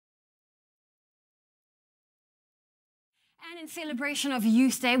And in celebration of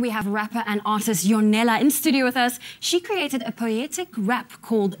Youth Day, we have rapper and artist Yonela in studio with us. She created a poetic rap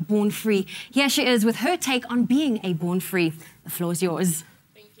called Born Free. Here she is with her take on being a born free. The floor is yours.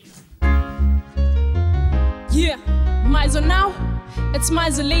 Thank you. Yeah, Miser now, it's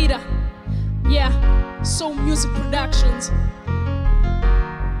Miser later. Yeah, Soul Music Productions.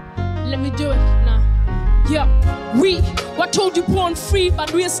 Let me do it now. Yeah, we were told you born free,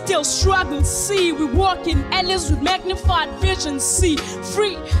 but we still struggle. See, we walk in alleys with magnified vision. See,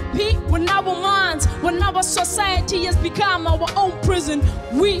 free, P, when our minds, when our society has become our own prison.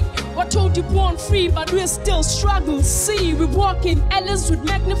 We were told you born free, but we still struggle. See, we walk in alleys with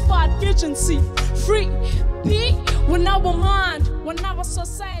magnified vision. See, free, P, when our mind, when our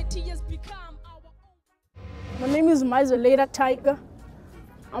society has become our own. My name is Miser Later Tiger.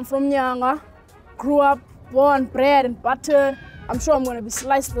 I'm from Nyanga. Grew up, born, bread and butter. I'm sure I'm gonna be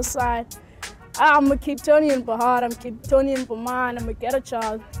sliced aside. I'm a Cape Townian for heart, I'm Cape Townian for mind, I'm a ghetto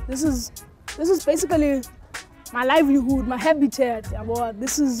child. This is basically my livelihood, my habitat.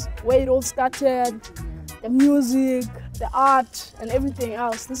 This is where it all started. The music, the art, and everything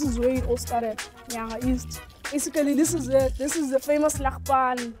else. This is where it all started, Nyanga East. Basically, this is it. This is the famous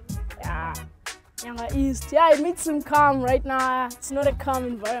Slagpan. Yeah. Nyanga East. Yeah, it makes him calm right now. It's not a calm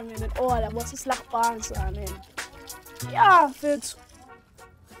environment at all. It was a Slagpan, so I mean. Yeah, fits.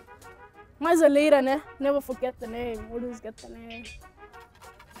 Miser later, ne? Never forget the name. Always get the name.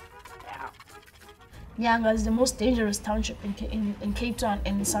 Yeah. Nyanga is the most dangerous township in Cape Town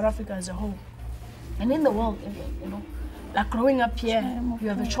and in South Africa as a whole. And in the world, you know. Like growing up here, you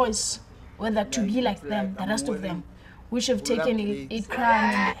have a choice whether to be like them, the rest of them, which have taken a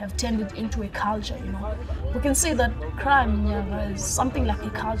crime and have turned it into a culture, you know. We can say that crime in Nyanga is something like a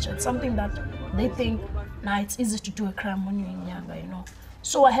culture. It's something that they think, nah, it's easy to do a crime when you're in Nyanga, you know.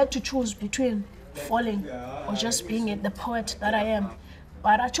 So I had to choose between falling or just being the poet that I am.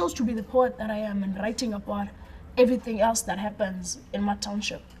 But I chose to be the poet that I am and writing about everything else that happens in my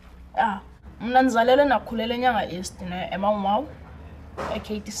township. Yeah. Mna nizalelwe nakhulele eNyanga East eMaumau,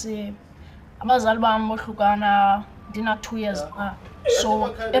 eKTC. Abazali bami bohlukana dina 2 years.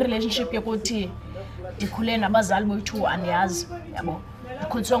 So a relationship yokuthi ndikhule nabazali boyithu andiyazi, yabo.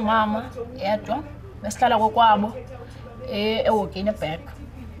 Ikhuliswe ngumama yedwa, besihlala kokwabo ewokini eback,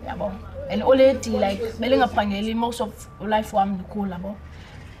 yabo. And already like belingaphangeli most of life wami ndikhula, yabo.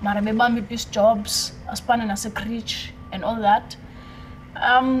 Mara bebami peace jobs, asipane nase-Creech and all that.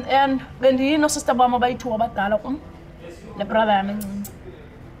 And when the sister bama bayitu abadala the brother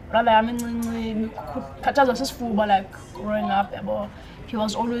khathaza sisifuba, like growing up, he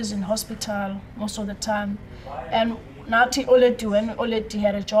was always in hospital most of the time. And nathi already when already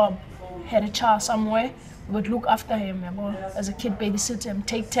had a job, had a child somewhere, we would look after him, as a kid, babysit him,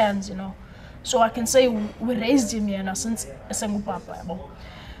 take turns, you know. So I can say we raised him here since Papa.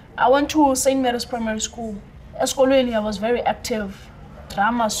 I went to St. Mary's Primary School. Eskolweni, I was very active.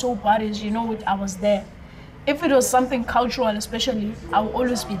 Drama, soap parties, you know, I was there. If it was something cultural, especially, I would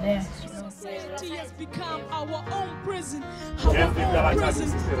always be there. Society has become our own prison. Our own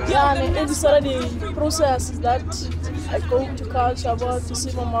prison. Yeah, and every Saturday process is that I go to culture to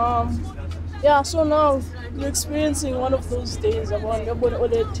see my mom. Yeah, so now we're experiencing one of those days. I'm going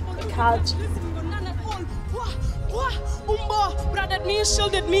to a culture. Brother me,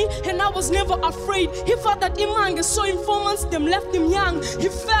 shielded me, and I was never afraid. He felt that Imanga saw informants, them left him young. He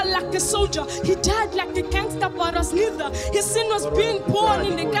felt like a soldier, he died like a gangster, but us neither. His sin was being born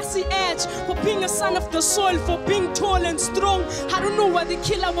in the gassy edge, for being a son of the soil, for being tall and strong. I don't know why they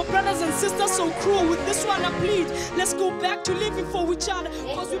kill our brothers and sisters so cruel. With this one I plead, let's go back to living for each other,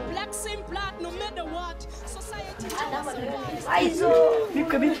 cause we black same blood no matter what. Society.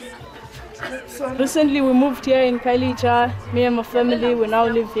 Recently we moved here in Kailicha. Me and my family, we now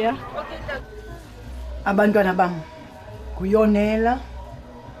live here. Abantwana bam kuyonela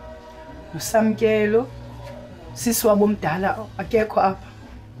usamkelo sisi wabo mdala akekho apha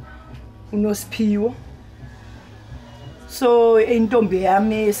unosiphiwo. So intombi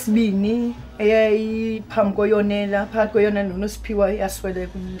yami esibini eyayiphambi koyonela, phakathi koyonela nonosiphiwo yaswele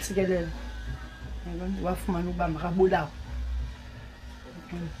kumsikelela. Wafumana ukuba makabulawa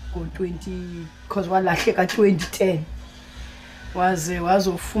ngo-20, because walahleka 2010.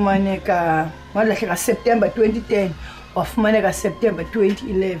 Wazofumaneka walahleka September 2010, wafumaneka September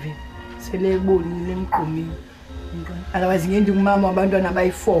 2011. Selebonile emgqomeni. Otherwise ngendi umama wabantwana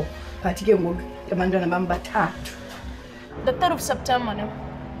abayi4, but ke ngoku abantwana bami bathathu. The 3rd of September,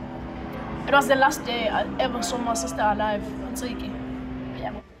 it was the last day I ever saw my sister alive.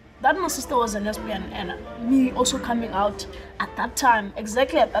 Yeah. That my sister was a lesbian, and me also coming out at that time,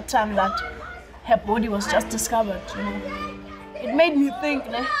 exactly at that time that her body was just discovered, you know. it made me think,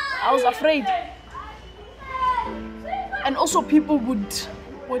 né? I was afraid. And also people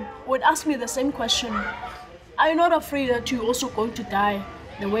would ask me the same question. Are you not afraid that you're also going to die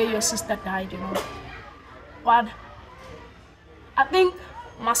the way your sister died, you know? But I think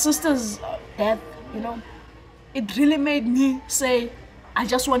my sister's death, you know, it really made me say, I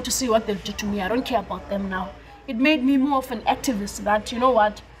just want to see what they'll do to me. I don't care about them now. It made me more of an activist that, you know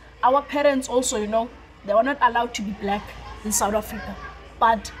what, our parents also, you know, they were not allowed to be black in South Africa.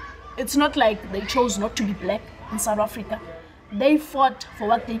 But it's not like they chose not to be black in South Africa. They fought for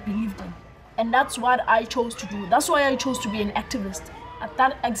what they believed in. And that's what I chose to do. That's why I chose to be an activist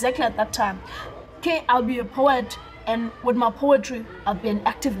exactly at that time. Okay, I'll be a poet, and with my poetry, I'll be an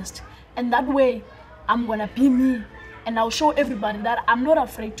activist. And that way, I'm gonna be me. And I'll show everybody that I'm not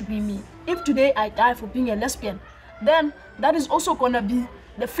afraid to be me. If today I die for being a lesbian, then that is also gonna be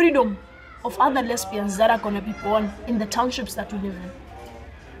the freedom of other lesbians that are gonna be born in the townships that we live in.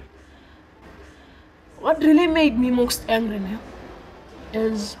 What really made me most angry now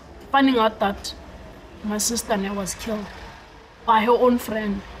is finding out that my sister now was killed by her own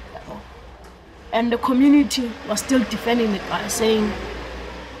friend. And the community was still defending the guy, saying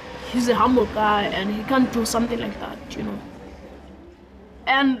he's a humble guy and he can't do something like that, you know.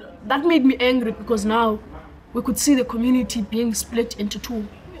 And that made me angry because now we could see the community being split into two.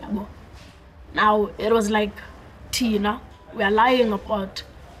 Now it was like, Tina, we are lying about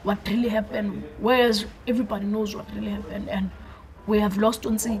what really happened, whereas everybody knows what really happened, and we have lost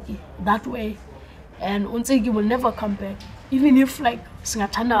Unsiki that way, and Unsiki will never come back. Even if like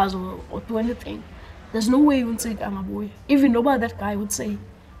Singatandas or do anything, there's no way Unsiki Angaboy. Even nobody that guy would say,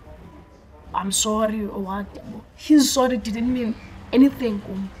 I'm sorry or what. His sorry didn't mean anything.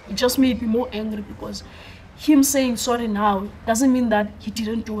 It just made me more angry because him saying sorry now doesn't mean that he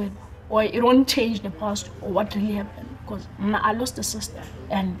didn't do it, or it won't change the past or what really happened. Because I lost a sister,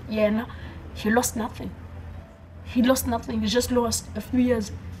 and yeah, he lost nothing. He lost nothing. He just lost a few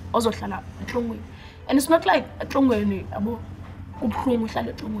years. And it's not like a trongweni,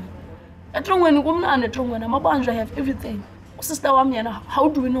 I have everything. Sister, how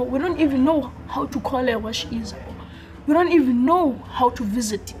do we know? We don't even know how to call her where she is. We don't even know how to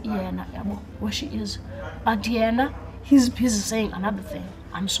visit Iena where she is. But Iena, he's busy saying another thing.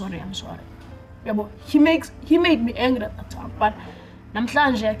 I'm sorry. He made me angry at that time. But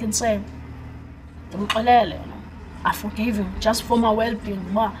namhlanje I can say, I forgave him just for my well-being.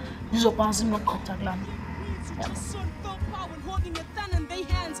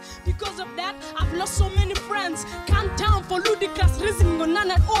 Because of that, I've lost so many friends. Can't down for ludicrous reason, no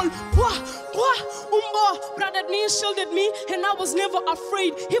none at all. Brother me, shielded me, and I was never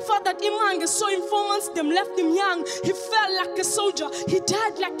afraid. He fought that Imang saw informants, them left him young. He fell like a soldier, he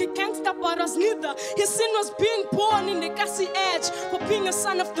died like a gangster, but was neither. His sin was being born in the gassy edge, for being a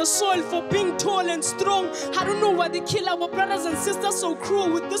son of the soil, for being tall and strong. I don't know why they kill our brothers and sisters so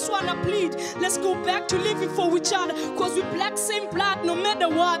cruel. With this one I plead, let's go back to living for each other, cause we black same blood no matter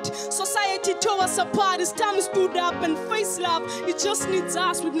what. Society tore us apart. It's time we stood up and face love. It just needs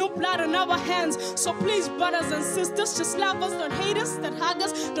us with no blood on our hands. So please, brothers and sisters, just love us, don't hate us, don't hug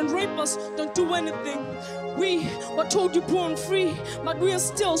us, don't rape us, don't do anything. We were told you're born free, but we are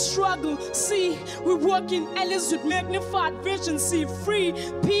still struggling. See, we work in alleys with magnified vision. See, free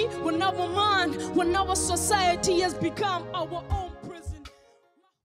P when our mind, when our society has become our own.